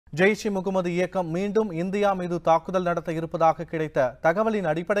ஜெய்ஷ் இ முகமது இயக்கம் மீண்டும் இந்தியா மீது தாக்குதல் நடத்த இருப்பதாக கிடைத்த தகவலின்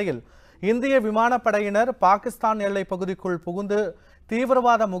அடிப்படையில் இந்திய விமானப்படையினர் பாகிஸ்தான் எல்லை பகுதிக்குள் புகுந்து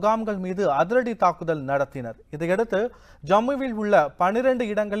தீவிரவாத முகாம்கள் மீது அதிரடி தாக்குதல் நடத்தினர். இதையடுத்து ஜம்முவில் உள்ள 12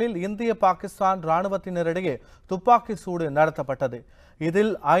 இடங்களில் இந்திய பாகிஸ்தான் ராணுவத்தினரிடையே துப்பாக்கி சூடு நடத்தப்பட்டது.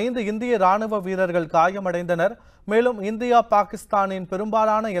 இதில் 5 இந்திய ராணுவ வீரர்கள் காயமடைந்தனர். மேலும் இந்தியா பாகிஸ்தானின்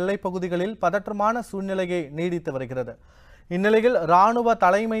பெரும்பாலான எல்லை பகுதிகளில் பதற்றமான சூழ்நிலையை நீடித்து வருகிறது. இந்நிலையில் ராணுவ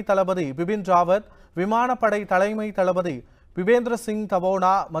தலைமை தளபதி பிபின் ராவத், விமானப்படை தலைமை தளபதி விபேந்திர சிங்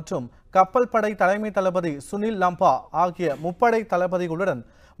தவோனா மற்றும் கப்பல் படை தலைமை தளபதி சுனில் லம்பா ஆகிய முப்படை தளபதிகளுடன்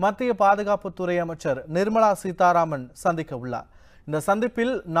மத்திய பாதுகாப்புத்துறை அமைச்சர் நிர்மலா சீதாராமன் சந்திக்க உள்ளார். இந்த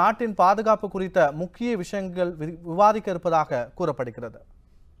சந்திப்பில் நாட்டின் பாதுகாப்பு குறித்த முக்கிய விஷயங்கள் விவாதிக்க இருப்பதாக கூறப்படுகிறது.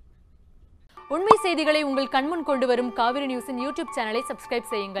 உண்மை செய்திகளை உங்கள் கண்முன் கொண்டு வரும் காவிரி நியூஸின் யூடியூப் சேனலை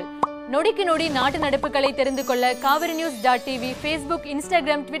சப்ஸ்கிரைப் செய்யுங்கள். நொடிக்கு நொடி நாட்டு நடப்புகளை தெரிந்து கொள்ள காவிரி நியூஸ்.tv, Facebook,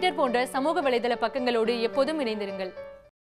 Instagram, Twitter போன்ற சமூக வலைதள பக்கங்களோடு எப்போதும் இணைந்திருங்கள்.